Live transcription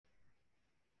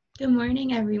Good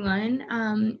morning,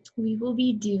 everyone. We will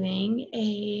be doing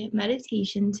a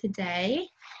meditation today.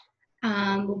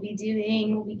 We'll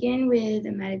begin with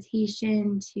a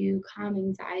meditation to calm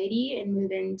anxiety and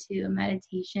move into a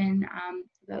meditation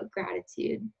about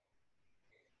gratitude.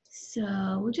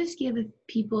 So we'll just give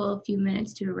people a few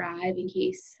minutes to arrive in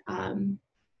case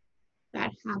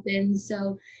that happens.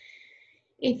 So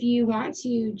if you want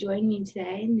to join me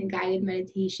today in the guided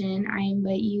meditation, I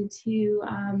invite you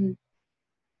to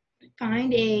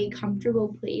find a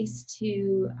comfortable place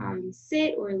to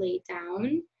sit or lay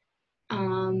down.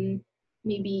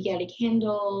 Maybe get a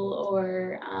candle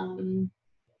or, I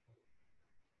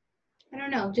don't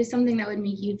know, just something that would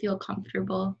make you feel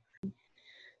comfortable.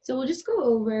 So we'll just go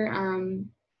over,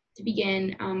 to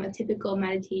begin, a typical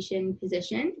meditation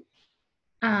position.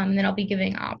 Then I'll be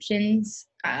giving options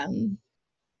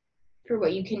for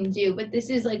what you can do, but this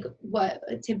is like what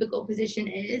a typical position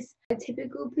is. A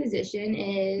typical position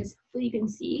is, hopefully you can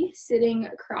see, sitting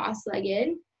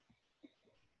cross-legged,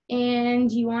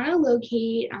 and you want to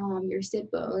locate your sit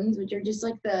bones, which are just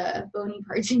like the bony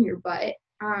parts in your butt,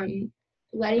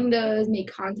 letting those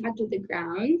make contact with the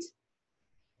ground,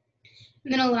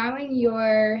 and then allowing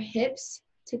your hips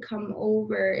to come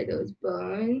over those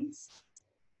bones,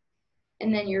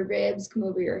 and then your ribs come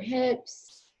over your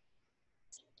hips,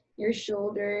 your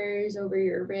shoulders over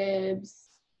your ribs,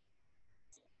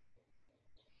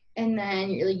 and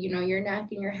then your neck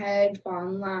and your head fall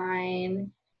in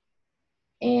line.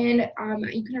 And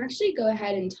you can actually go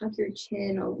ahead and tuck your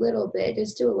chin a little bit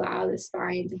just to allow the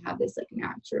spine to have this like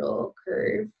natural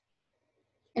curve.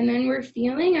 And then we're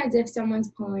feeling as if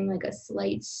someone's pulling like a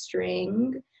slight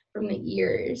string from the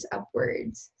ears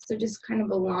upwards. So just kind of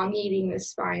elongating the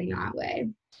spine that way.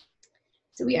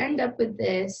 So we end up with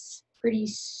this pretty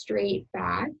straight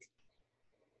back.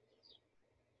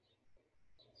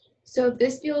 So if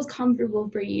this feels comfortable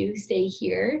for you, stay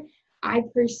here. I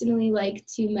personally like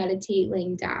to meditate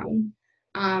laying down.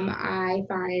 I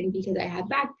find because I have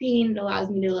back pain, it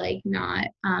allows me to like not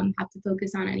have to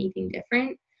focus on anything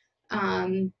different.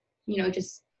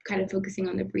 Just kind of focusing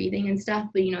on the breathing and stuff.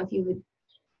 But if you have a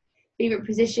favorite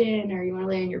position or you want to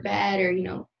lay on your bed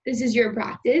or, this is your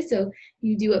practice. So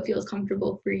you do what feels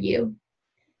comfortable for you.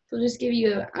 So I'll just give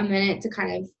you a minute to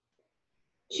kind of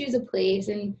choose a place.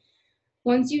 And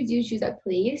once you do choose that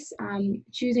place,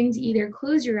 choosing to either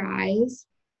close your eyes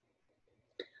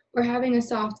or having a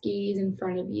soft gaze in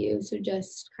front of you. So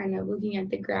just kind of looking at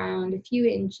the ground a few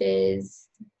inches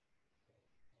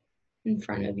in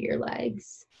front of your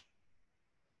legs.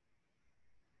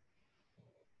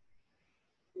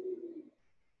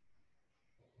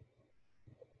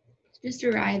 Just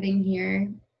arriving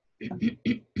here.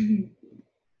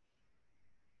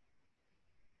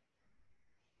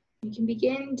 You can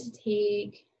begin to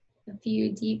take a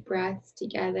few deep breaths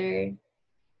together.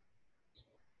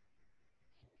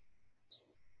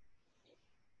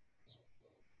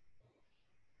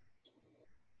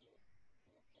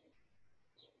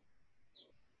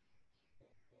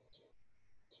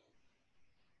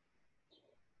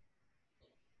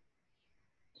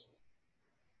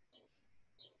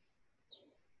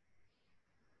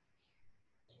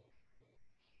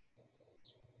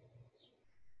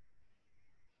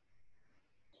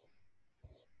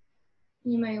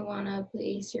 You might want to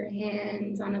place your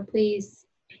hands on a place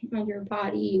on your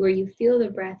body where you feel the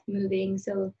breath moving.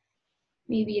 So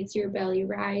maybe it's your belly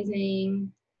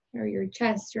rising or your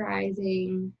chest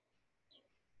rising,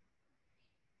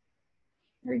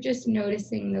 or just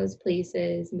noticing those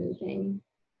places moving.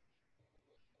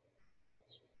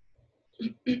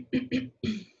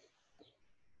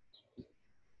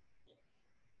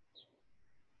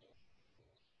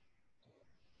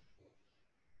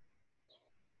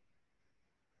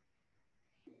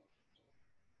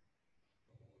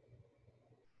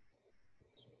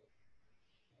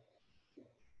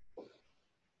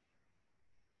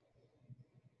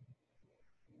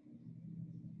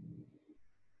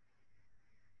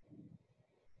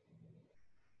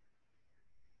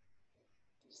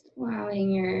 Just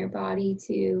allowing your body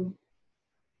to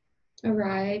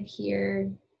arrive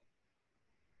here,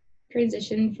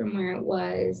 transition from where it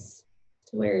was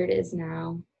to where it is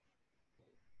now.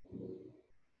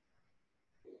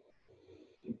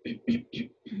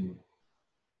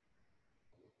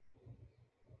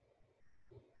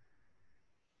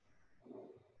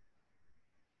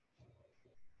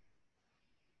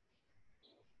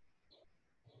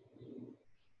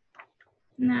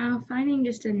 Now finding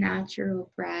just a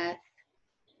natural breath.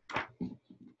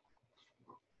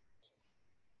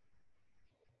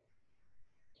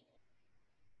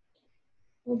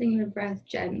 Holding the breath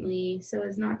gently so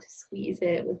as not to squeeze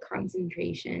it with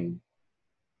concentration.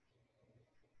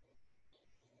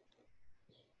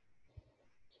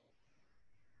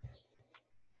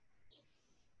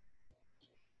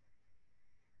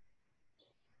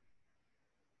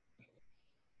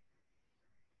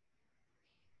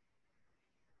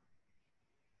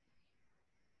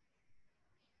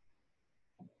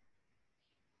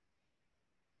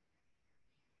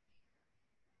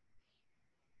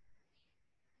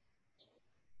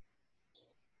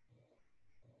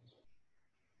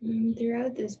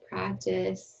 Throughout this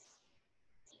practice,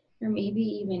 or maybe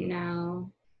even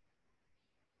now,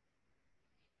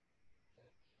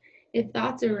 if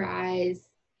thoughts arise,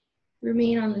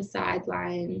 remain on the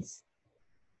sidelines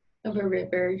of a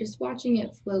river, just watching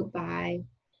it float by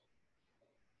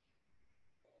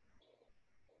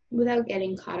without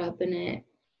getting caught up in it.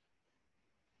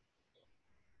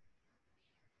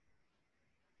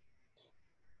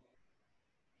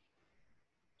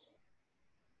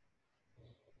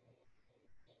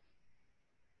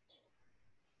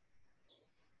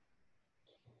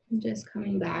 And just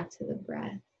coming back to the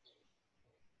breath.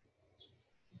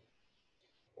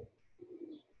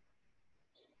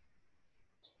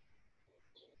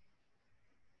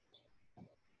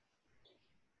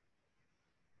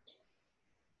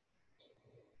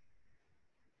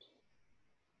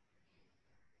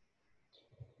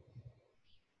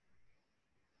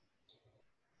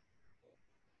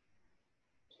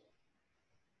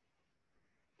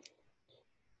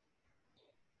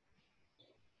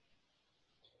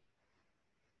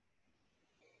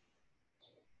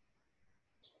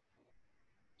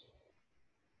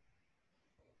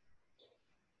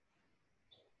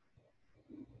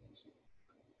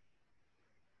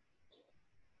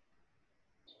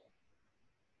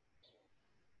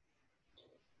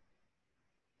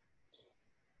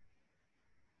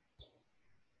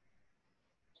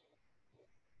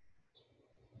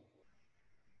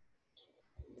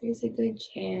 There's a good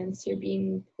chance you're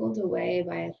being pulled away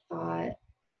by a thought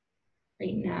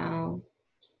right now.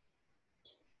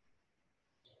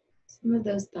 Some of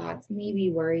those thoughts may be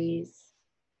worries.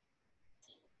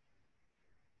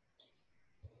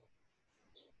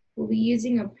 We'll be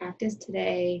using a practice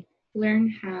today to learn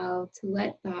how to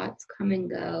let thoughts come and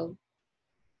go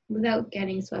without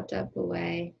getting swept up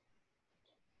away.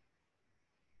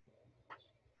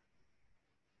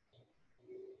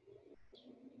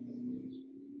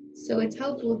 So it's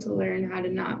helpful to learn how to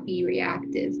not be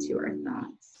reactive to our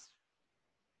thoughts.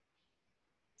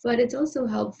 But it's also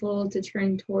helpful to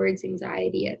turn towards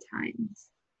anxiety at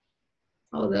times,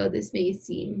 although this may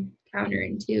seem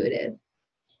counterintuitive.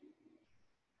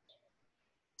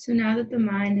 So now that the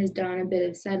mind has done a bit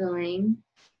of settling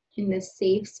in this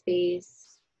safe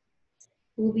space,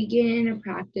 we'll begin a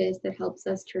practice that helps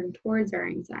us turn towards our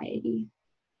anxiety.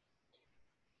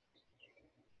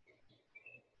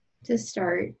 To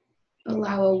start,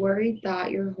 allow a worried thought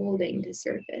you're holding to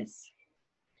surface.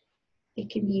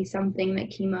 It can be something that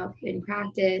came up in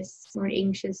practice or an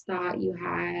anxious thought you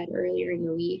had earlier in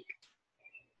the week.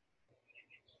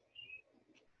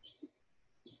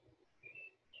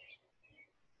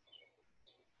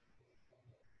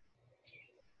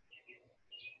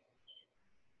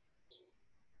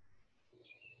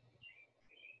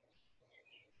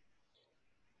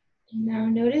 Now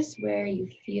notice where you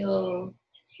feel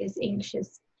this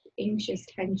anxious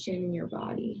tension in your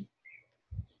body.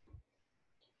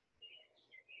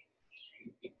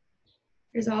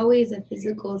 There's always a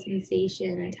physical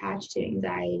sensation attached to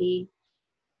anxiety.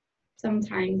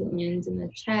 Sometimes it lands in the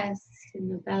chest, in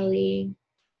the belly,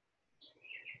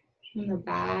 in the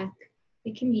back.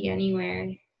 It can be anywhere.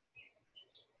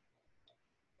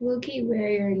 Locate where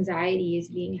your anxiety is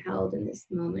being held in this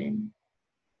moment.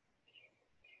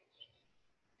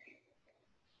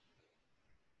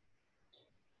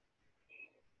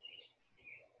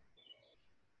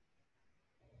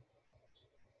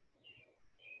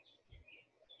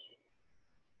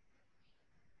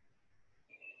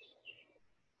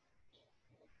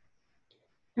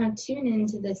 Now tune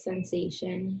into this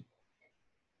sensation.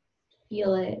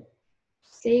 Feel it.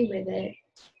 Stay with it.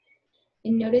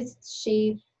 And notice its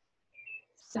shape,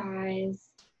 size,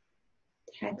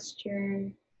 texture,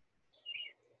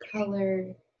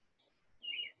 color,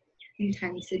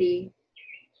 intensity.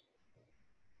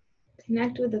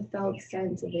 Connect with the felt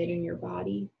sense of it in your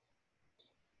body.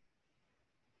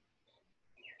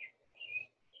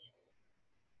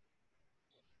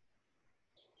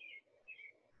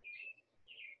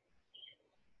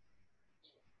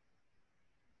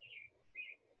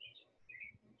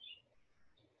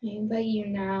 I invite you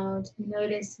now to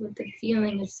notice what the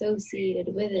feeling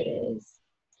associated with it is.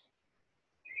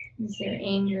 Is there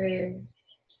anger,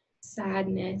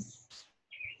 sadness,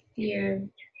 fear,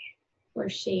 or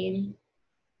shame?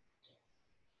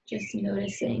 Just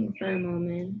noticing for a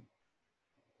moment.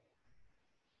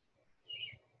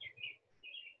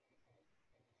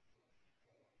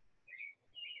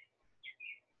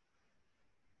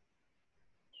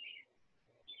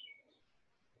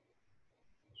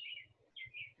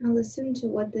 Now listen to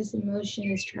what this emotion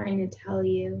is trying to tell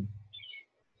you.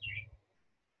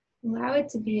 Allow it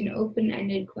to be an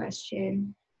open-ended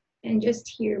question. and just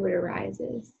hear what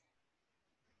arises.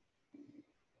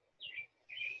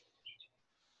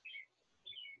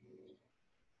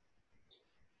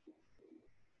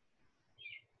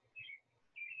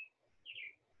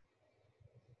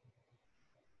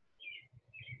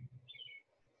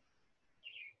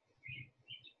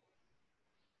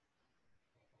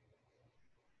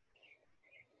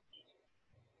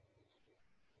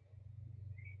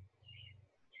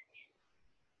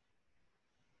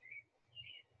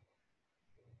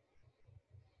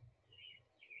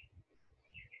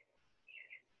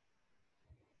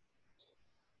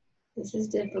 This is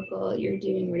difficult. You're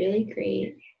doing really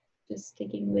great. Just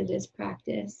sticking with this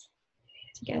practice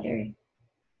together.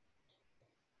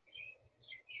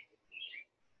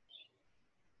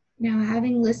 Now,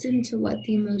 having listened to what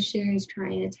the emotion is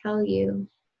trying to tell you,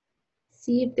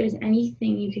 see if there's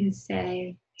anything you can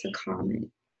say to calm it.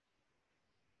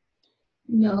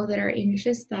 Know that our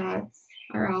anxious thoughts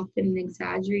are often an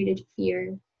exaggerated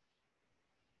fear,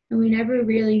 and we never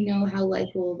really know how life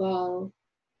will evolve.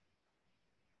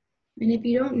 And if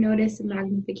you don't notice a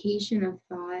magnification of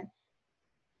thought,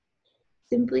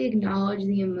 simply acknowledge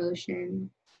the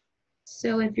emotion.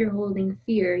 So if you're holding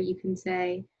fear, you can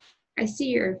say, I see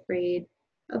you're afraid.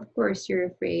 Of course you're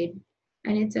afraid,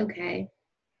 and it's okay.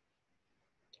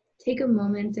 Take a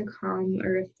moment to calm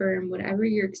or affirm whatever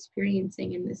you're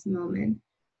experiencing in this moment.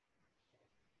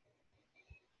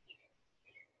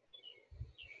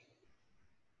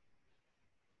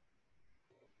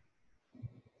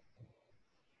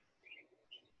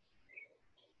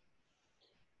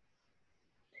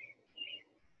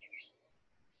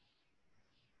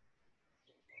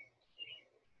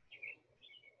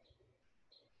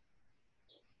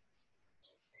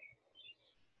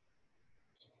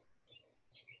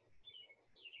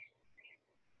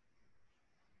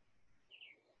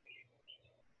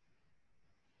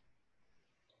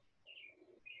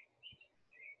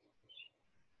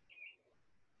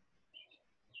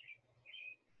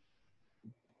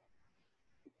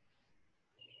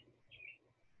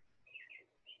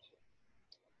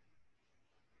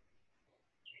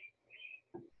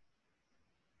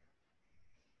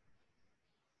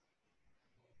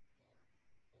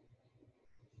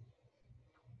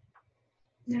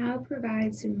 Now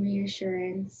provide some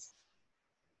reassurance,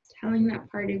 telling that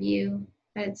part of you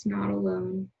that it's not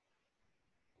alone.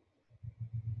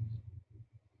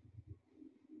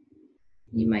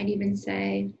 You might even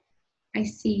say, I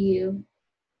see you.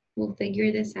 We'll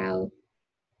figure this out.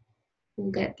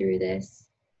 We'll get through this.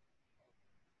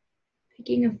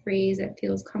 Picking a phrase that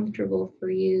feels comfortable for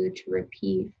you to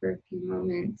repeat for a few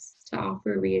moments to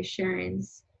offer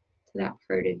reassurance to that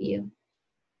part of you.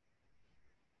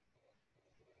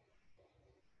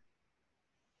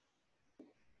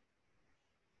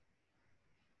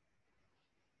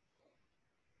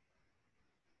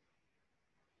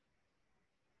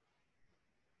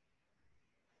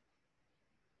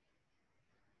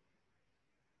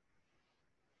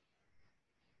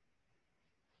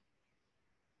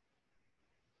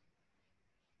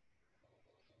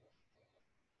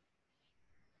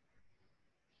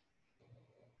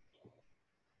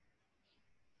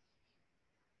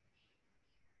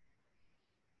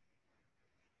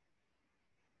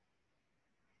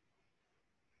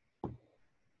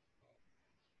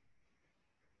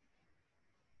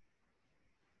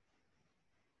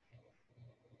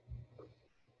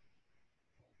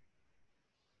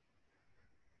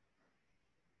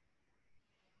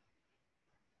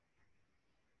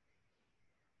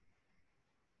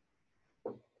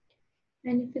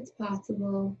 And if it's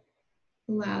possible,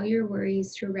 allow your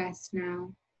worries to rest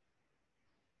now,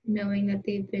 knowing that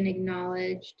they've been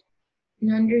acknowledged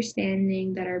and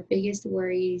understanding that our biggest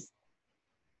worries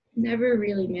never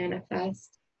really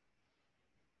manifest.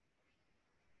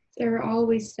 There are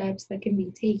always steps that can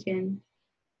be taken,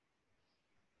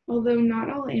 although not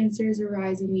all answers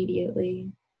arise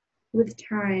immediately. With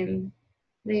time,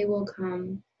 they will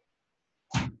come.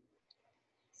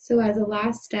 So as a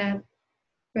last step,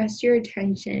 rest your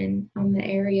attention on the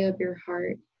area of your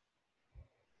heart.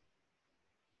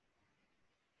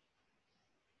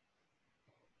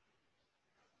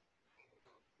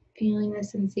 Feeling the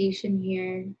sensation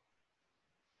here.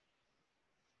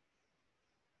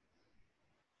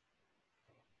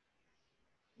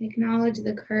 Acknowledge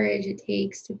the courage it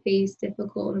takes to face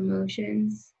difficult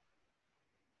emotions.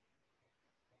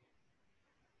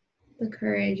 The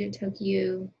courage it took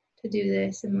you to do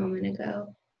this a moment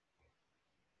ago.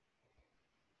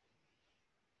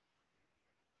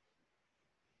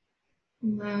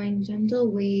 Allowing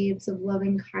gentle waves of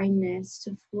loving kindness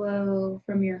to flow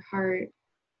from your heart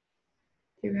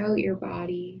throughout your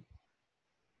body.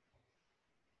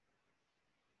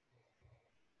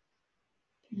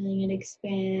 Feeling it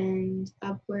expand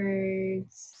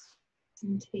upwards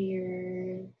into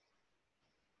your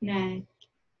neck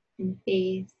and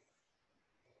face,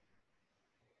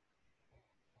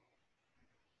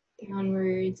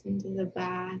 downwards into the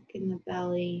back and the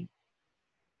belly,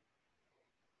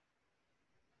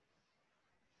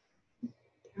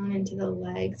 down into the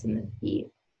legs and the feet.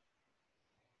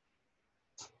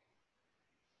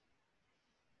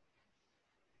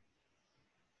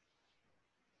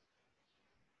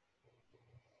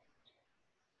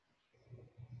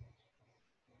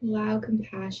 Allow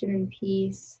compassion and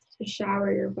peace to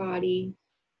shower your body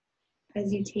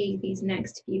as you take these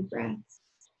next few breaths.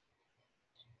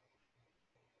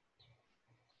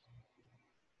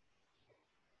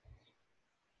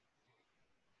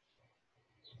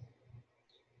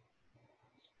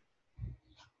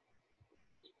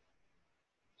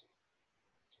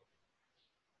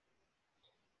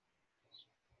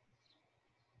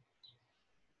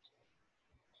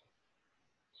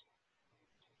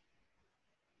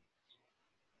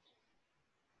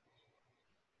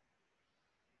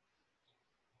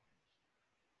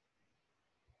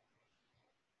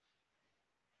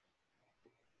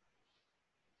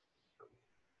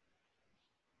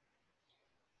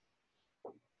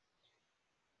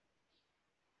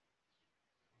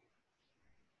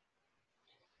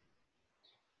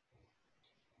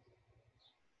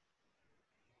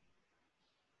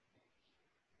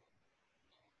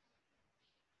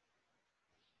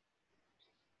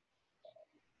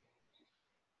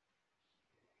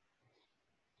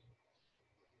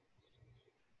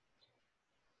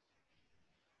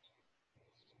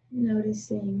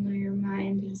 Noticing where your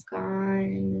mind has gone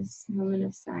in this moment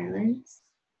of silence.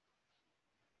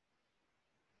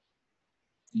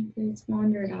 If it's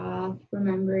wandered off,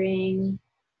 remembering,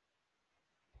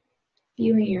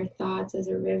 viewing your thoughts as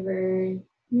a river.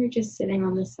 You're just sitting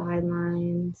on the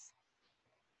sidelines,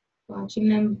 watching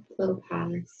them flow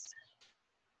past,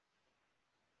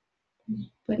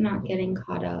 but not getting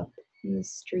caught up in the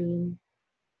stream.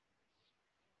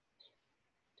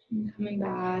 And coming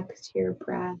back to your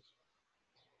breath.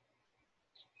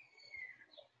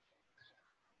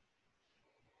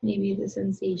 Maybe the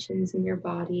sensations in your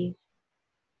body.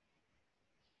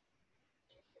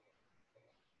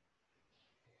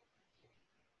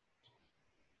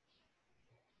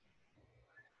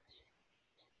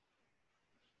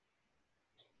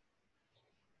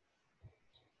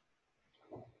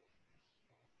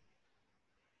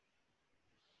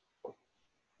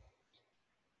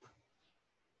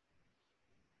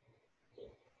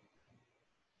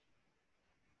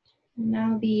 We'll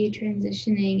now be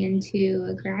transitioning into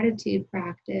a gratitude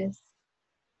practice.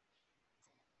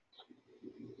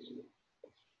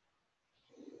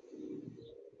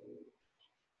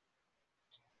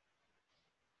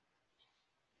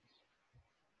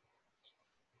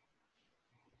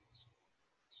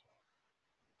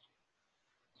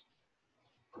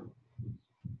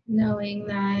 Knowing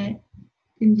that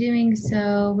in doing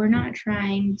so, we're not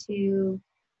trying to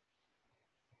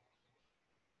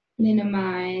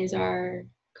minimize our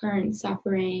current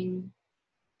suffering,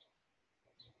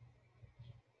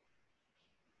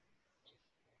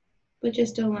 but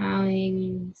just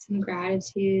allowing some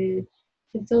gratitude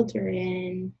to filter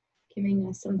in, giving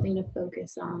us something to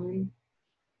focus on,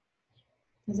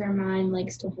 as our mind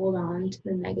likes to hold on to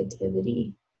the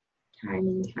negativity time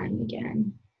and time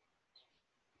again.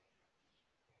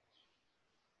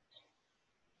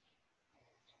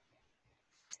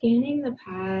 Scanning the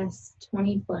past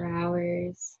 24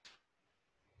 hours,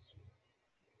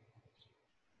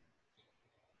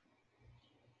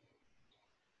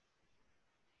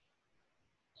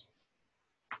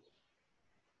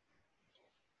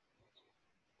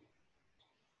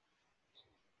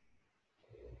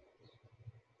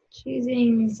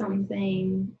 choosing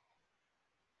something,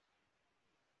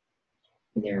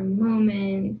 either a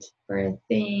moment or a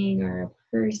thing or a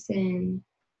person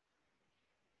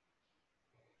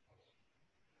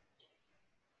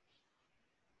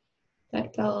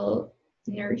that felt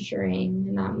nurturing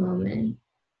in that moment.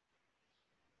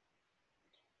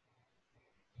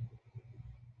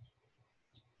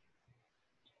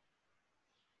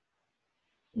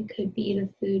 It could be the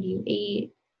food you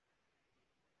ate,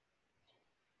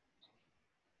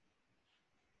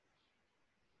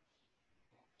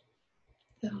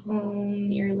 the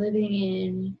home you're living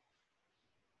in,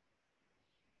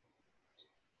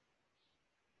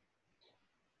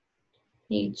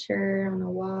 nature on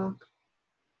a walk,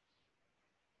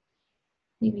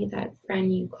 maybe that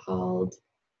friend you called.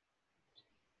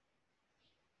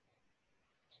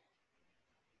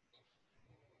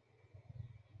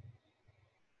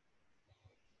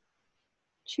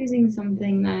 choosing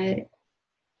something that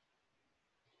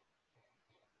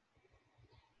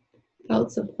felt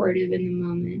supportive in the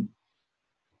moment.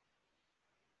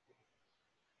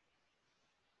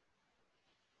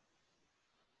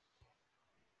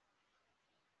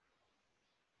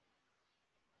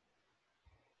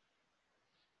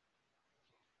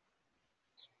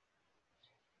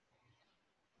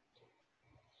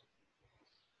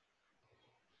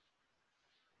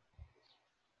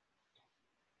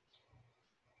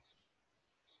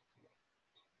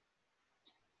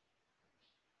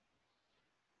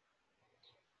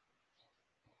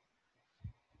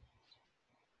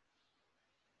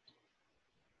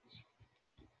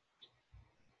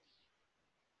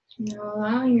 Now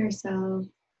allowing yourself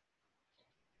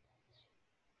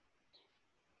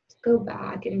to go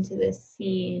back into this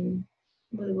scene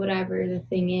with whatever the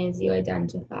thing is you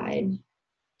identified.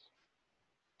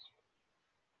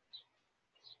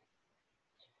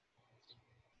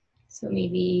 So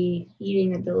maybe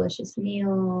eating a delicious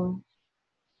meal,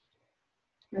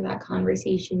 or that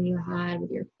conversation you had with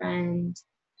your friend.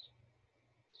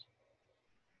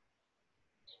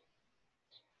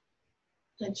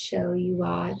 That show you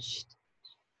watched.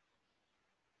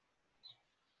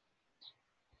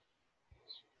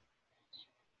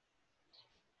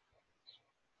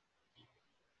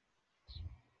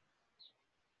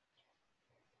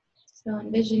 So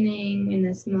envisioning in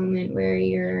this moment where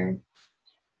you're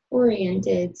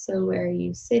oriented, so where are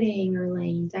you sitting or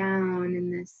laying down in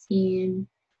this scene?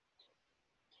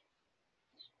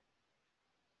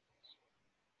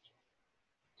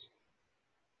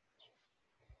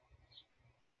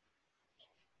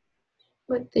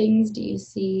 What things do you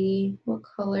see? What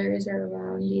colors are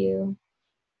around you?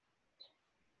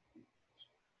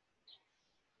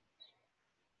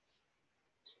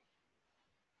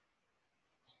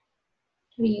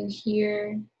 What do you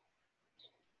hear?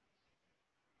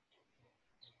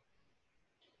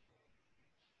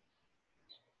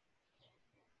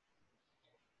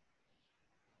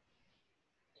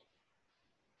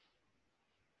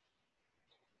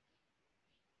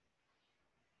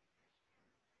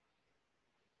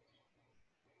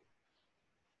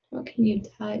 What can you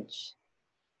touch?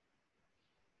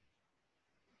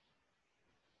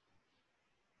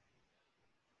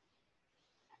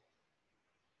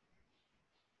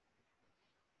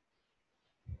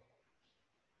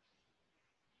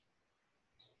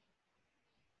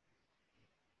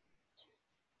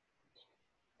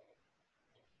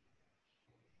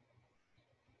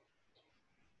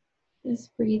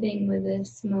 Just breathing with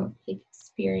this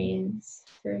experience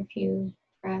for a few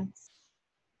breaths.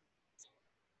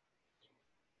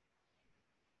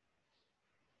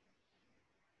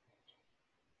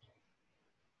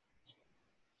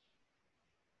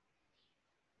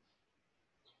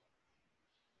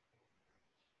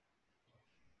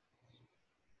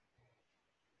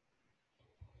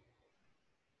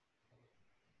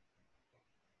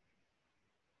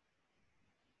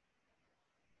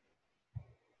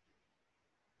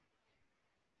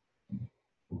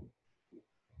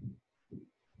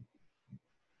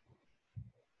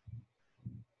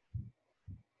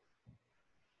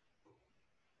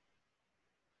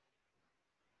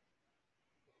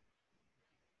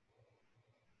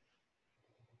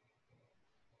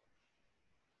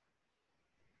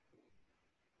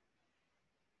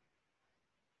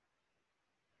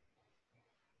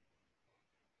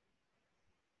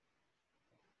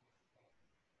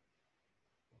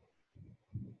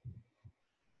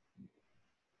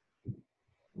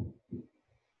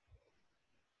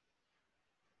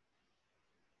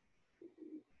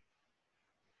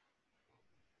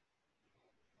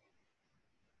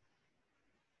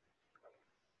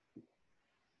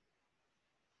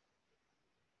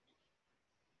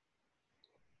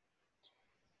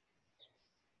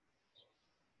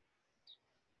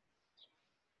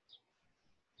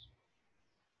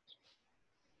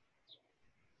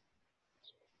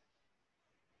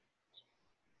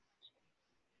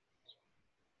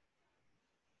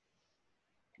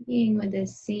 Being with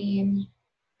this scene,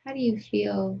 how do you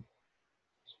feel?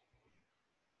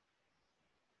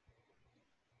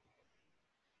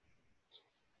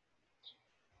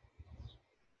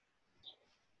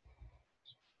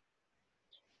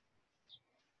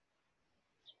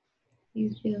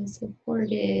 You feel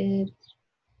supported,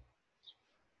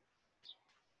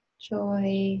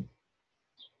 joy,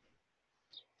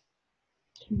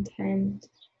 content.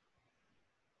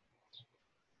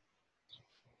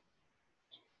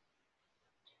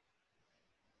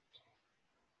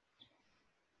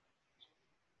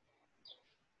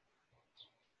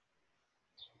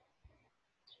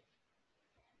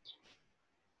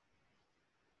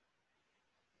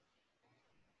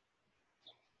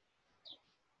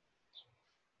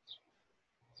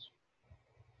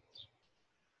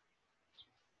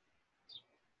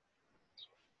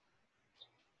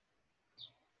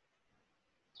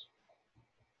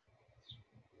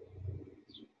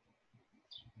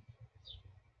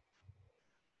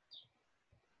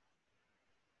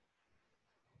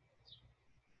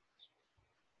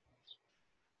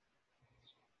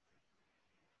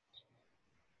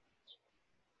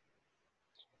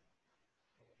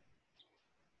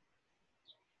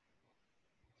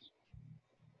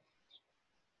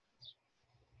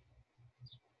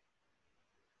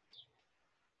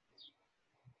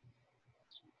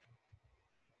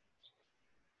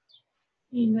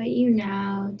 I invite you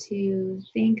now to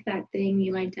thank that thing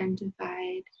you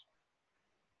identified.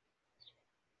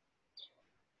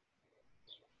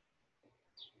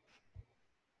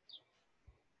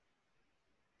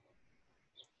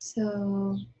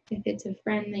 So if it's a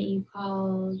friend that you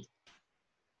called,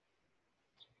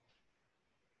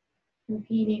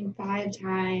 repeating 5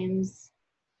 times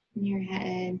in your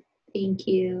head, thank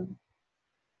you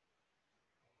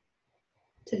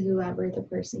to whoever the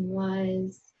person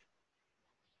was.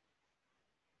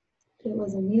 If it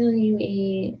was a meal you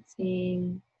ate,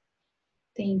 saying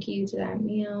thank you to that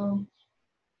meal.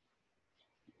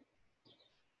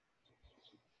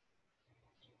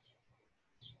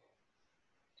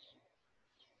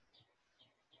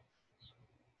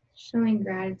 Showing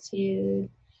gratitude.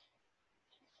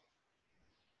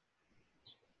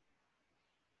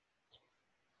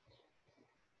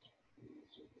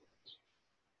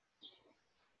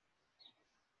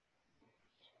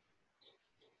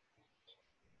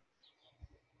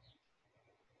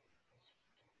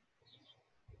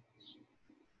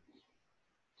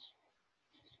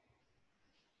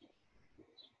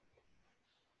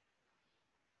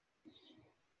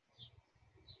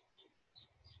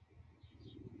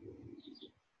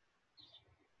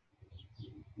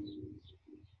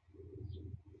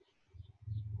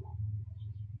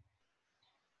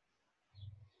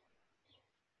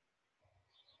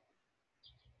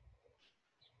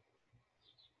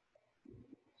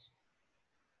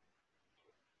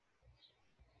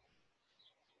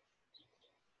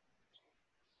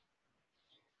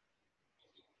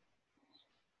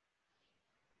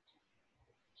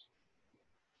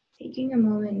 Taking a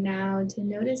moment now to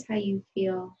notice how you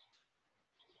feel.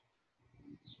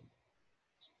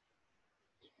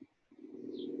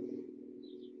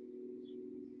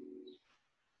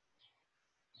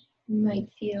 You might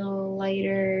feel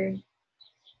lighter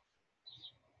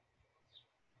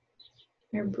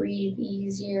or breathe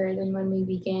easier than when we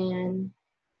began.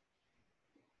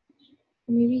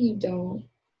 Or maybe you don't.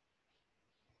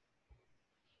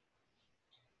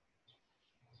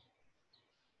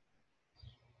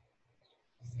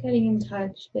 Just getting in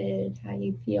touch with how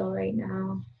you feel right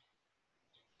now.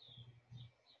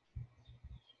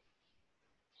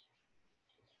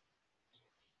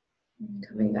 And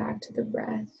coming back to the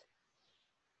breath.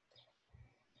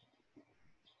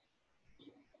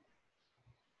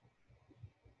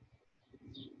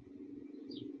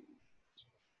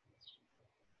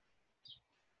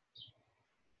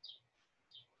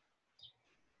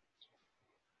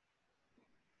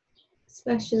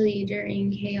 Especially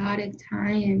during chaotic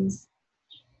times,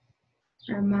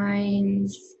 our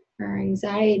minds, our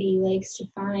anxiety likes to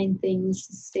find things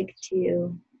to stick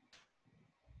to.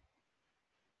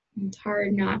 It's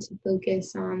hard not to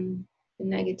focus on the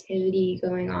negativity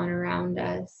going on around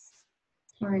us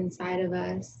or inside of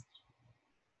us.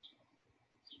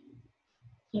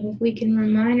 But if we can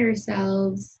remind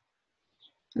ourselves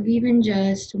of even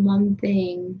just one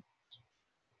thing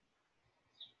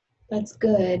that's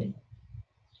good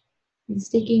and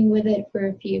sticking with it for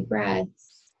a few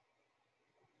breaths,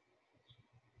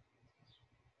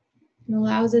 it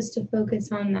allows us to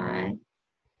focus on that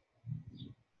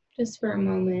just for a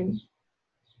moment.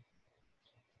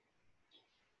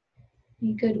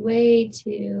 A good way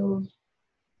to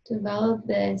develop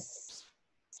this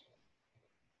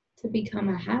to become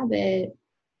a habit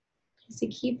is to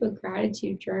keep a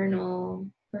gratitude journal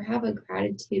or have a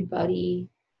gratitude buddy.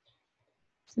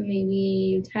 So maybe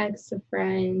you text a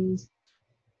friend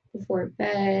before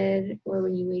bed or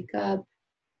when you wake up,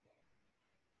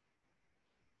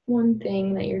 one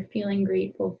thing that you're feeling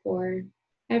grateful for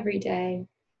every day.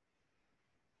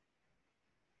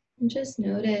 And just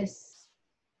notice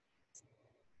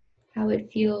how it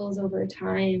feels over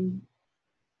time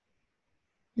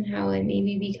and how it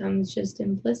maybe becomes just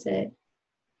implicit.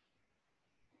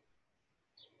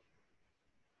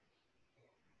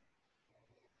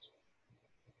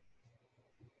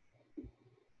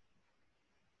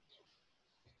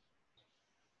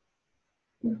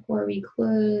 Before we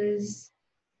close,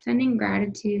 sending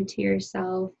gratitude to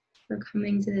yourself for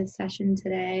coming to this session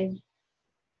today,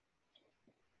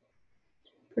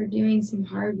 for doing some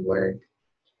hard work.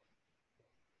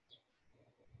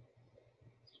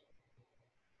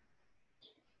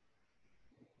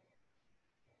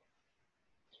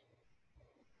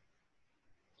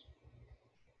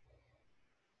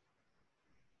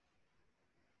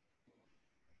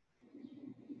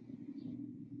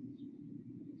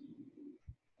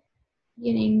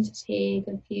 Beginning to take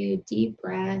a few deep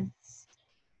breaths.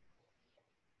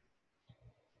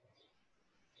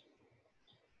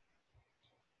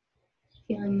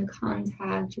 Feeling the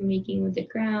contact you're making with the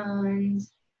ground.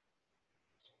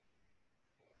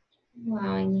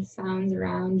 allowing the sounds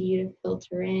around you to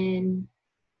filter in.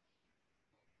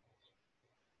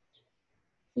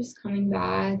 Just coming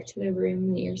back to the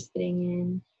room that you're sitting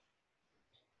in.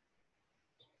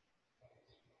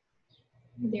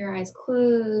 With your eyes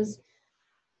closed,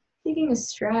 taking a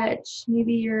stretch,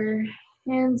 maybe your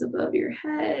hands above your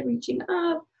head, reaching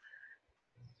up.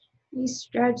 Any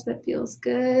stretch that feels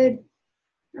good.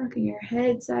 Rocking your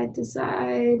head side to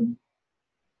side.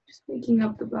 Just waking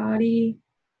up the body.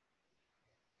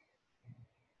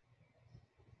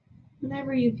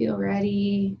 Whenever you feel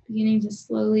ready, beginning to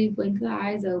slowly blink the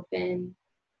eyes open.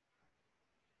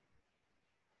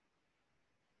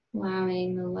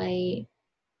 Allowing the light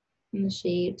and the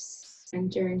shapes to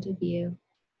enter into view.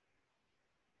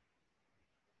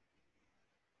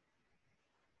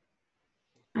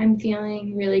 I'm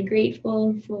feeling really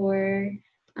grateful for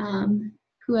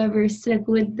whoever stuck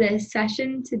with this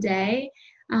session today.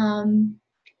 And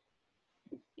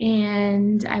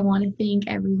I want to thank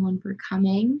everyone for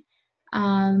coming.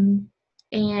 And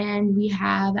we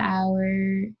have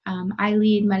our I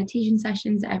lead meditation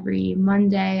sessions every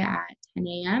Monday at 10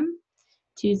 a.m.,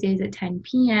 Tuesdays at 10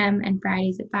 p.m., and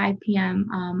Fridays at 5 p.m.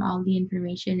 All the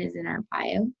information is in our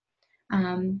bio.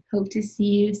 Hope to see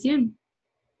you soon.